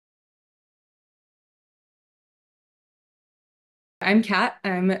I'm Kat.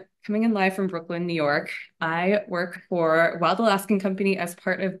 I'm coming in live from Brooklyn, New York. I work for Wild Alaskan Company as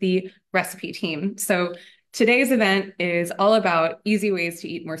part of the recipe team. So today's event is all about easy ways to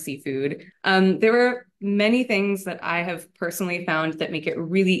eat more seafood. There are many things that I have personally found that make it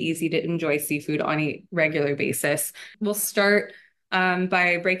really easy to enjoy seafood on a regular basis. We'll start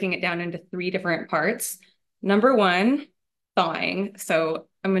by breaking it down into three different parts. Number one, thawing. So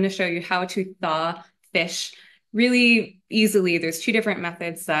I'm going to show you how to thaw fish really easily. There's two different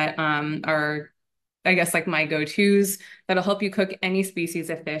methods that are, I guess, like my go-tos that'll help you cook any species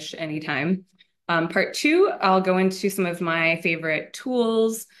of fish anytime. Part two, I'll go into some of my favorite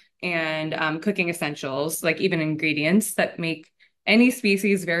tools and cooking essentials, like even ingredients that make any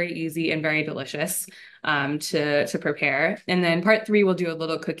species very easy and very delicious to prepare. And then part three, we'll do a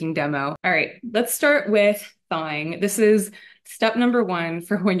little cooking demo. All right, let's start with thawing. This is step number one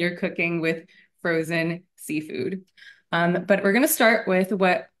for when you're cooking with frozen seafood. But we're going to start with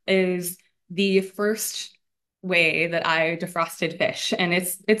what is the first way that I defrosted fish. And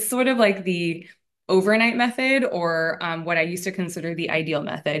it's sort of like the overnight method or what I used to consider the ideal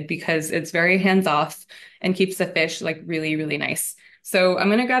method because it's very hands-off and keeps the fish like really, really nice. So I'm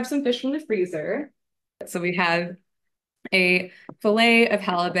going to grab some fish from the freezer. So we have a fillet of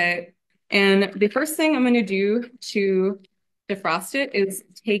halibut. And the first thing I'm going to do to defrost it is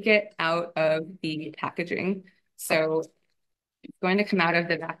take it out of the packaging. So it's going to come out of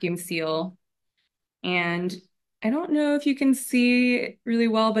the vacuum seal. And I don't know if you can see it really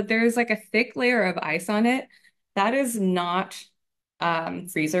well, but there's like a thick layer of ice on it. That is not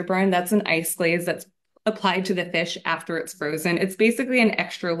freezer burn. That's an ice glaze that's applied to the fish after it's frozen. It's basically an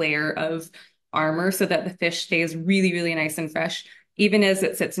extra layer of armor so that the fish stays really, really nice and fresh, even as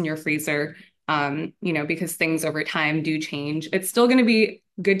it sits in your freezer. Because things over time do change. It's still going to be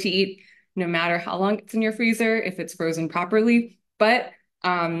good to eat no matter how long it's in your freezer if it's frozen properly, but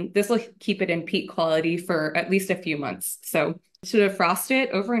this will keep it in peak quality for at least a few months. So to defrost it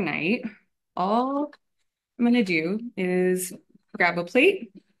overnight, all I'm going to do is grab a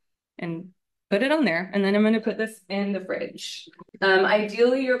plate and put it on there. And then I'm going to put this in the fridge.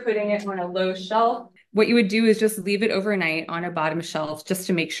 Ideally, you're putting it on a low shelf. What you would do is just leave it overnight on a bottom shelf just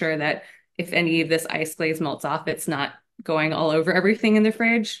to make sure that if any of this ice glaze melts off, it's not going all over everything in the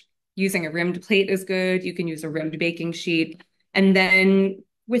fridge. Using a rimmed plate is good. You can use a rimmed baking sheet. And then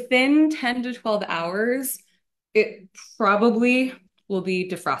within 10 to 12 hours, it probably will be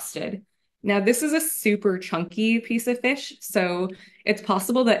defrosted. Now, this is a super chunky piece of fish, so it's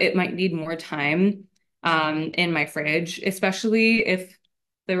possible that it might need more time in my fridge, especially if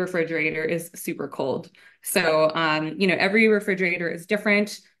the refrigerator is super cold. So, every refrigerator is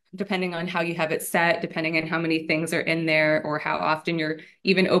different depending on how you have it set, depending on how many things are in there or how often you're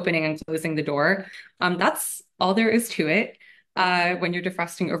even opening and closing the door. That's all there is to it when you're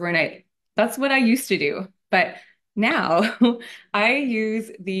defrosting overnight. That's what I used to do. But now I use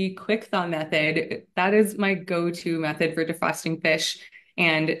the quick thaw method. That is my go-to method for defrosting fish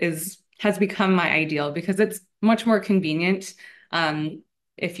and has become my ideal because it's much more convenient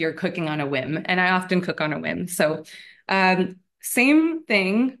if you're cooking on a whim. And I often cook on a whim. So same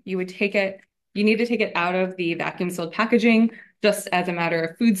thing, you need to take it out of the vacuum sealed packaging just as a matter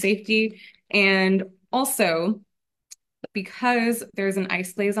of food safety. And also, because there's an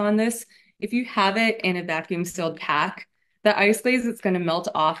ice glaze on this, if you have it in a vacuum sealed pack, the ice glaze is going to melt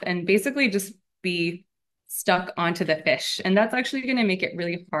off and basically just be stuck onto the fish. And that's actually going to make it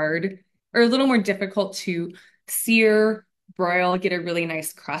really hard or a little more difficult to sear, broil, get a really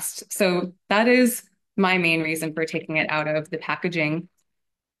nice crust. So that is my main reason for taking it out of the packaging.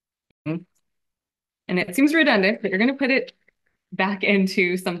 And it seems redundant, but you're going to put it back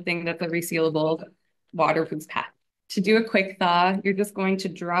into something that's a resealable waterproof pack. To do a quick thaw, you're just going to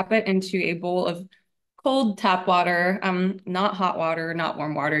drop it into a bowl of cold tap water, not hot water, not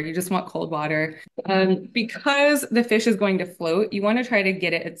warm water. You just want cold water. Because the fish is going to float, you want to try to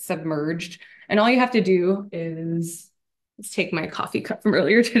get it submerged. And all you have to do is, let's take my coffee cup from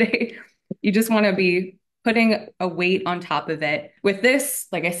earlier today. You just want to be putting a weight on top of it. With this,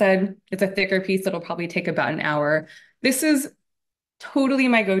 like I said, it's a thicker piece that'll probably take about an hour. This is totally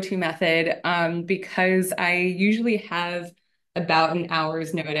my go-to method because I usually have about an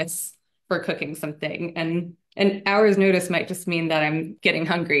hour's notice for cooking something. And an hour's notice might just mean that I'm getting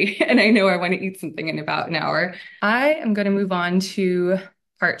hungry and I know I want to eat something in about an hour. I am going to move on to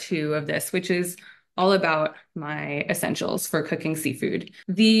part two of this, which is all about my essentials for cooking seafood.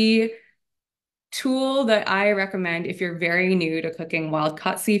 The tool that I recommend if you're very new to cooking wild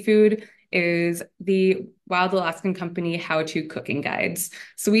caught seafood is the Wild Alaskan Company how-to cooking guides.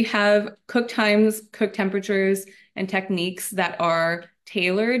 So we have cook times, cook temperatures, and techniques that are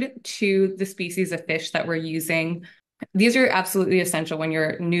tailored to the species of fish that we're using. These are absolutely essential when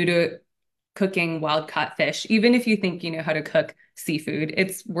you're new to cooking wild caught fish. Even if you think you know how to cook seafood,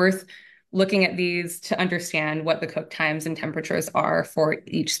 it's worth looking at these to understand what the cook times and temperatures are for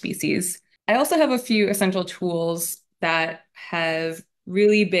each species. I also have a few essential tools that have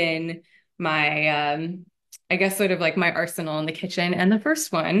really been my, I guess, sort of like my arsenal in the kitchen. And the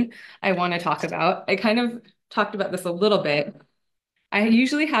first one I want to talk about, I kind of talked about this a little bit. I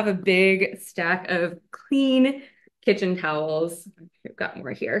usually have a big stack of clean kitchen towels. I've got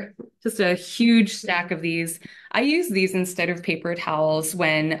more here. Just a huge stack of these. I use these instead of paper towels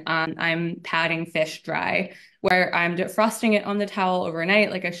when I'm patting fish dry, where I'm defrosting it on the towel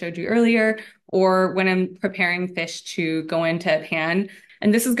overnight, like I showed you earlier, or when I'm preparing fish to go into a pan.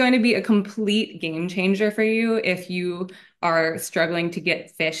 And this is going to be a complete game changer for you if you are struggling to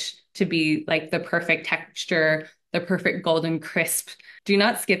get fish to be like the perfect texture, the perfect golden crisp. Do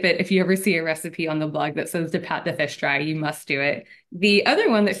not skip it. If you ever see a recipe on the blog that says to pat the fish dry, you must do it. The other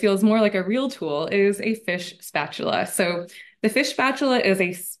one that feels more like a real tool is a fish spatula. So the fish spatula is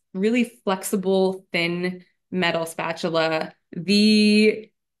a really flexible, thin metal spatula. The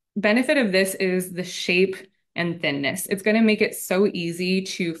benefit of this is the shape and thinness. It's going to make it so easy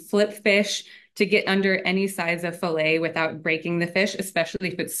to flip fish, to get under any size of fillet without breaking the fish, especially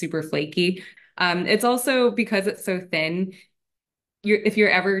if it's super flaky. It's also because it's so thin, if you're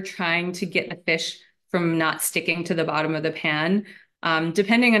ever trying to get the fish from not sticking to the bottom of the pan,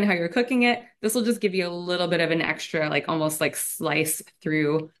 depending on how you're cooking it, this will just give you a little bit of an extra, like almost like slice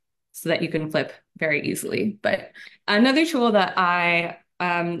through so that you can flip very easily. But another tool that I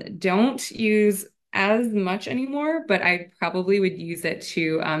don't use as much anymore, but I probably would use it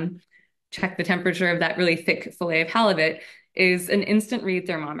to check the temperature of that really thick fillet of halibut is an instant read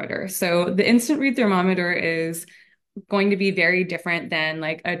thermometer. So the instant read thermometer is going to be very different than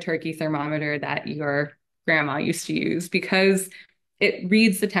like a turkey thermometer that your grandma used to use because it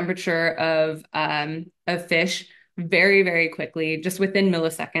reads the temperature of fish very, very quickly, just within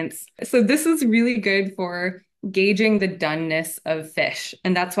milliseconds. So this is really good for gauging the doneness of fish.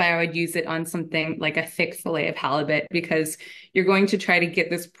 And that's why I would use it on something like a thick fillet of halibut, because you're going to try to get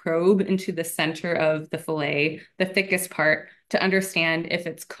this probe into the center of the fillet, the thickest part, to understand if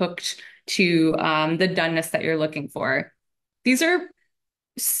it's cooked to the doneness that you're looking for. These are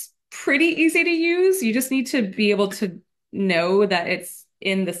pretty easy to use. You just need to be able to know that it's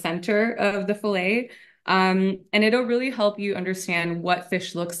in the center of the fillet. And it'll really help you understand what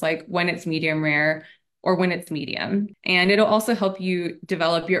fish looks like when it's medium rare or when it's medium. And it'll also help you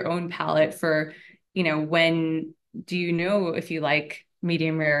develop your own palate for, when do you know if you like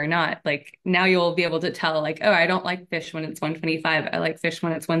medium rare or not? Like now you'll be able to tell like, oh, I don't like fish when it's 125. I like fish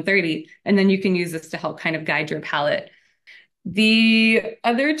when it's 130. And then you can use this to help kind of guide your palate. The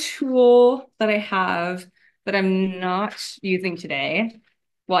other tool that I have that I'm not using today,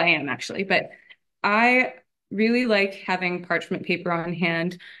 well, I am actually, but I really like having parchment paper on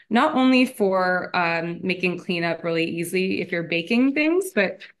hand, not only for making cleanup really easy if you're baking things,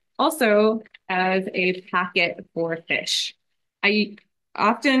 but also as a packet for fish. I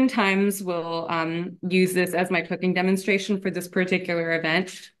oftentimes will use this as my cooking demonstration for this particular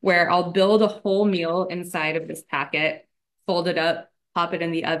event, where I'll build a whole meal inside of this packet, fold it up, pop it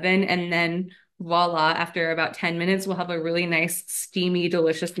in the oven, and then voila, after about 10 minutes, we'll have a really nice, steamy,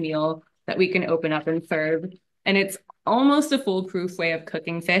 delicious meal that we can open up and serve. And it's almost a foolproof way of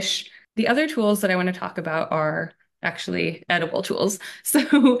cooking fish. The other tools that I want to talk about are actually edible tools.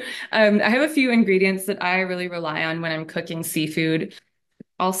 So I have a few ingredients that I really rely on when I'm cooking seafood.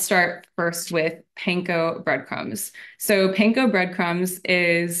 I'll start first with panko breadcrumbs. So panko breadcrumbs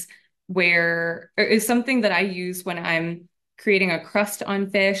is something that I use when I'm creating a crust on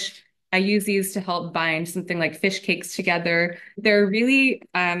fish. I use these to help bind something like fish cakes together. They're really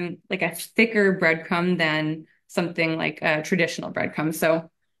like a thicker breadcrumb than something like a traditional breadcrumb. So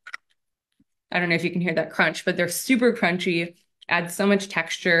I don't know if you can hear that crunch, but they're super crunchy, add so much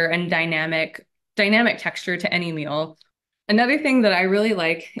texture and dynamic texture to any meal. Another thing that I really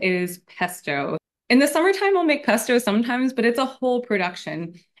like is pesto. In the summertime, I'll make pesto sometimes, but it's a whole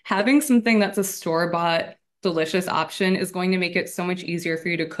production. Having something that's a store-bought, delicious option is going to make it so much easier for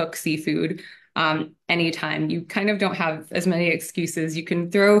you to cook seafood anytime. You kind of don't have as many excuses. You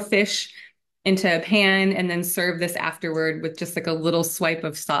can throw fish into a pan and then serve this afterward with just like a little swipe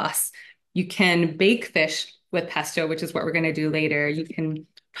of sauce. You can bake fish with pesto, which is what we're going to do later. You can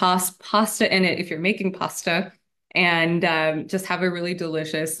toss pasta in it if you're making pasta. and just have a really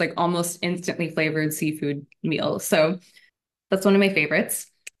delicious, like almost instantly flavored seafood meal. So that's one of my favorites.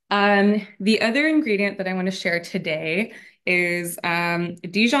 The other ingredient that I want to share today is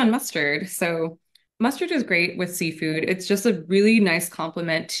Dijon mustard. So mustard is great with seafood. It's just a really nice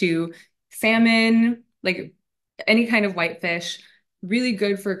complement to salmon, like any kind of whitefish. Really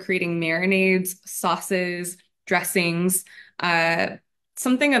good for creating marinades, sauces, dressings. Uh,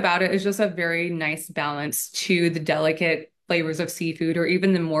 Something about it is just a very nice balance to the delicate flavors of seafood or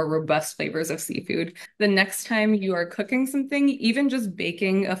even the more robust flavors of seafood. The next time you are cooking something, even just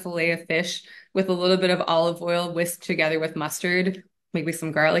baking a fillet of fish with a little bit of olive oil whisked together with mustard, maybe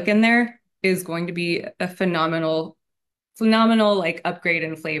some garlic in there, is going to be a phenomenal like upgrade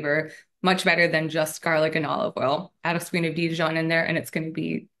in flavor, much better than just garlic and olive oil. Add a spoon of Dijon in there, and it's going to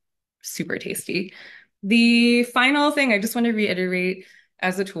be super tasty. The final thing I just want to reiterate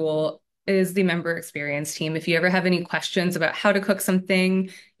as a tool is the member experience team. If you ever have any questions about how to cook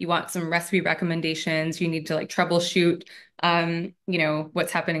something, you want some recipe recommendations, you need to like troubleshoot,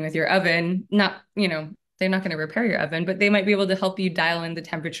 what's happening with your oven. Not, they're not going to repair your oven, but they might be able to help you dial in the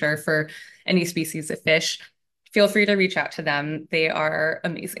temperature for any species of fish. Feel free to reach out to them. They are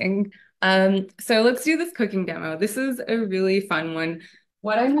amazing. So let's do this cooking demo. This is a really fun one.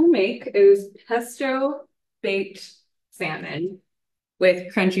 What I'm going to make is pesto baked salmon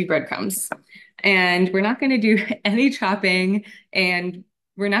with crunchy breadcrumbs. And we're not going to do any chopping and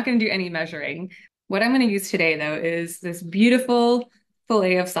we're not going to do any measuring. What I'm going to use today, though, is this beautiful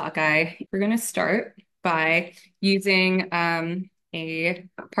fillet of sockeye. We're going to start by using a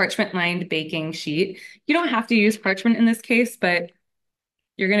parchment lined baking sheet. You don't have to use parchment in this case, but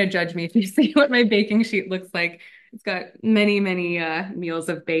you're going to judge me if you see what my baking sheet looks like. It's got many, many meals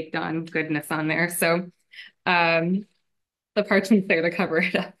of baked on goodness on there. So um, the parchment's there to cover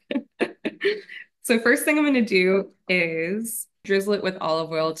it up. So first thing I'm going to do is drizzle it with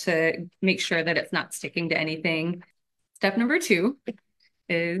olive oil to make sure that it's not sticking to anything. Step number two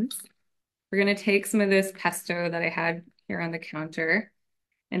is we're going to take some of this pesto that I had here on the counter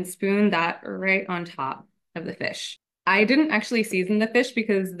and spoon that right on top of the fish. I didn't actually season the fish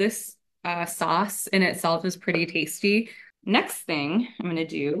because this sauce in itself is pretty tasty. Next thing I'm going to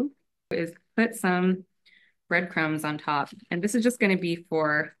do is put some breadcrumbs on top. And this is just going to be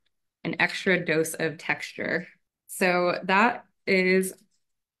for an extra dose of texture. So that is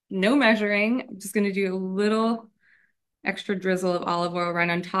no measuring. I'm just going to do a little extra drizzle of olive oil right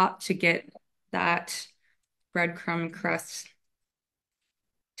on top to get that breadcrumb crust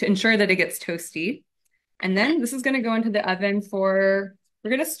to ensure that it gets toasty. And then this is going to go into the oven for,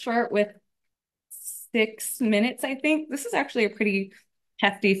 we're going to start with 6 minutes, I think. This is actually a pretty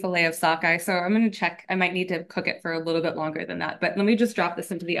hefty fillet of sockeye, so I'm going to check. I might need to cook it for a little bit longer than that, but let me just drop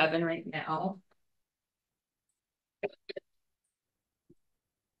this into the oven right now.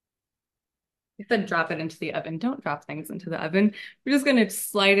 I said drop it into the oven. Don't drop things into the oven. We're just going to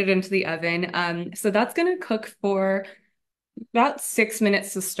slide it into the oven. So that's going to cook for about 6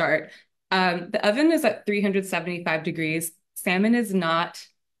 minutes to start. The oven is at 375 degrees. Salmon is not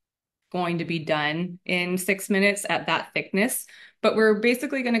going to be done in 6 minutes at that thickness, but we're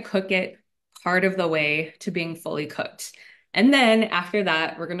basically going to cook it part of the way to being fully cooked. And then after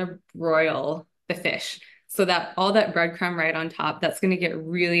that, we're going to broil the fish so that all that breadcrumb right on top, that's going to get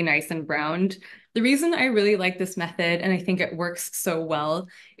really nice and browned. The reason I really like this method, and I think it works so well,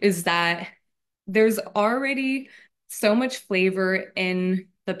 is that there's already so much flavor in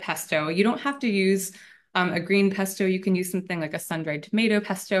the pesto. You don't have to use a green pesto. You can use something like a sun-dried tomato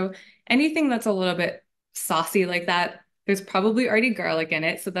pesto. Anything that's a little bit saucy like that, there's probably already garlic in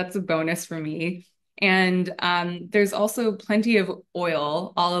it, so that's a bonus for me. And there's also plenty of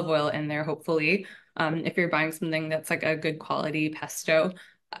oil, olive oil in there, hopefully, if you're buying something that's like a good quality pesto.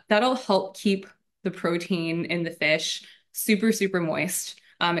 That'll help keep the protein in the fish super, super moist.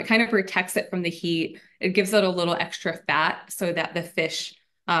 It kind of protects it from the heat. It gives it a little extra fat so that the fish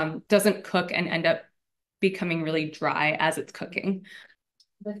doesn't cook and end up becoming really dry as it's cooking.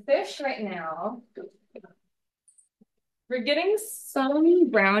 The fish right now, we're getting some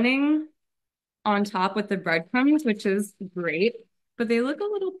browning on top with the breadcrumbs, which is great, but they look a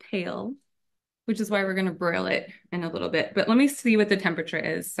little pale, which is why we're going to broil it in a little bit. But let me see what the temperature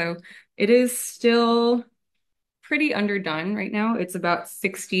is. So it is still pretty underdone right now. It's about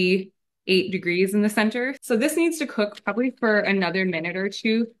 68 degrees in the center. So this needs to cook probably for another minute or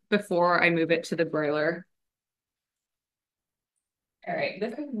two before I move it to the broiler. All right,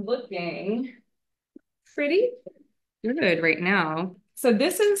 this is looking pretty good right now. So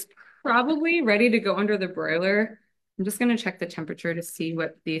this is probably ready to go under the broiler. I'm just going to check the temperature to see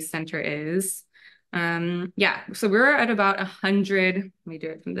what the center is. Yeah, so we're at about 100, let me do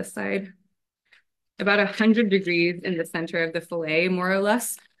it from this side, about 100 degrees in the center of the fillet, more or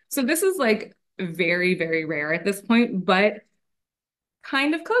less. So this is like very, very rare at this point, but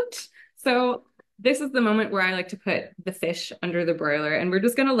kind of cooked. So this is the moment where I like to put the fish under the broiler, and we're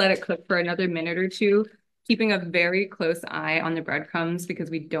just gonna let it cook for another minute or two, keeping a very close eye on the breadcrumbs because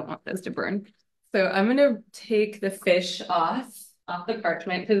we don't want those to burn. So I'm gonna take the fish off the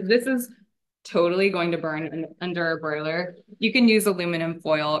parchment because this is totally going to burn under a broiler. You can use aluminum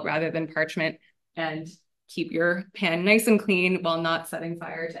foil rather than parchment and keep your pan nice and clean while not setting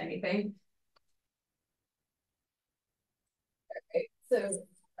fire to anything. Okay, so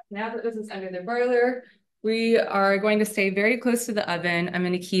now that this is under the broiler, we are going to stay very close to the oven. I'm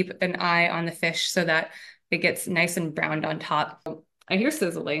going to keep an eye on the fish so that it gets nice and browned on top. I hear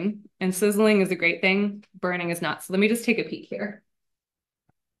sizzling, and sizzling is a great thing. Burning is not. So let me just take a peek here.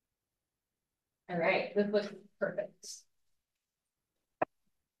 All right, this looks perfect.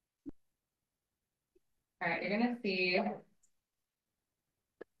 All right, you're gonna see a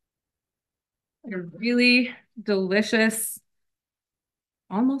really delicious,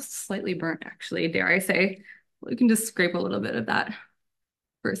 almost slightly burnt, actually, dare I say. We can just scrape a little bit of that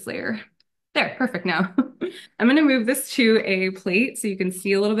first layer. There, perfect now. I'm gonna move this to a plate so you can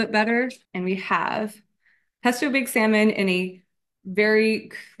see a little bit better. And we have pesto baked salmon in a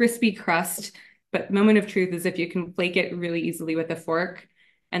very crispy crust, but moment of truth is if you can flake it really easily with a fork.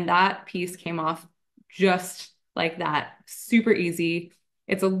 And that piece came off just like that, super easy.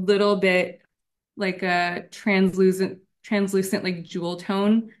 It's a little bit like a translucent like jewel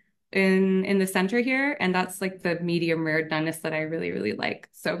tone in the center here, and that's like the medium rare doneness that I really, really like.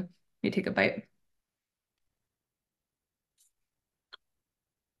 So let me take a bite.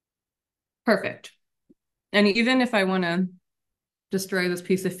 Perfect. And even if I want to destroy this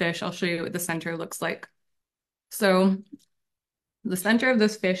piece of fish, I'll show you what the center looks like. So the center of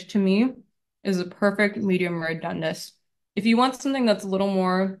this fish to me is a perfect medium rare doneness. If you want something that's a little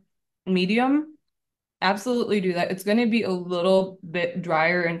more medium, absolutely do that. It's going to be a little bit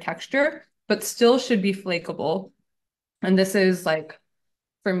drier in texture, but still should be flakeable. And this is like,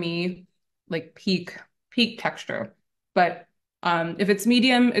 for me, like peak texture. But if it's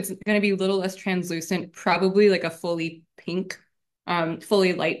medium, it's going to be a little less translucent, probably like a fully pink,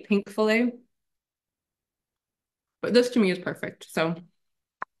 fully light pink fillet. But this to me is perfect. So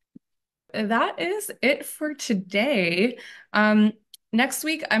that is it for today. Um, Next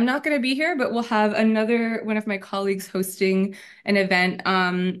week, I'm not going to be here, but we'll have another one of my colleagues hosting an event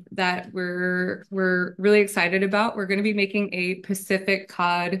that we're really excited about. We're going to be making a Pacific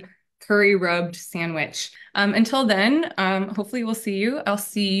cod curry rubbed sandwich. Until then, hopefully we'll see you. I'll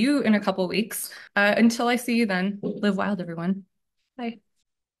see you in a couple weeks. Until I see you then, live wild, everyone. Bye.